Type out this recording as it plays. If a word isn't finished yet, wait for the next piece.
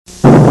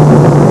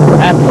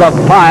of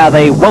fire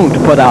they won't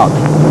put out.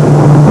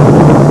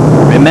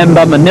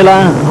 Remember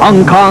Manila,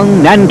 Hong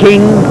Kong,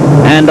 Nanking,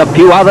 and a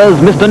few others,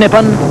 Mr.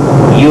 Nippon?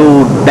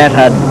 You'd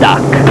better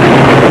duck.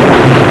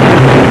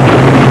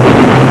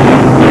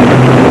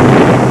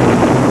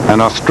 An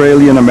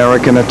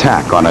Australian-American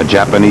attack on a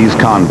Japanese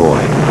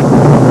convoy.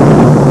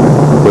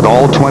 With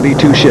all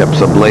 22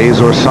 ships ablaze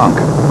or sunk,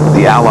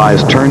 the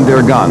Allies turned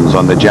their guns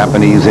on the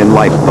Japanese in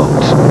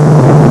lifeboats.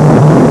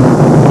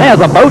 There's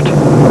a boat.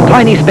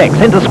 Tiny speck,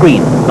 center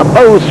screen. The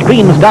foe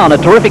streams down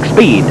at terrific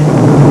speed.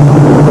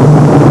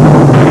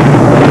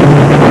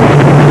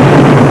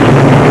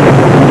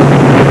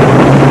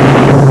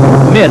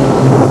 Miss.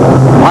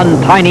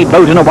 One tiny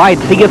boat in a wide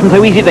sea isn't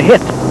so easy to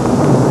hit.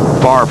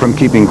 Far from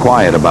keeping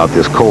quiet about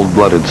this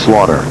cold-blooded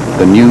slaughter,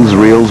 the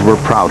newsreels were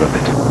proud of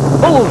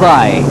it.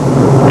 Bullseye.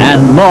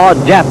 And more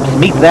Japs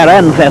meet their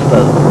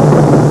ancestors.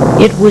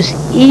 It was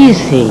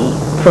easy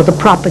for the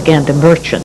propaganda merchant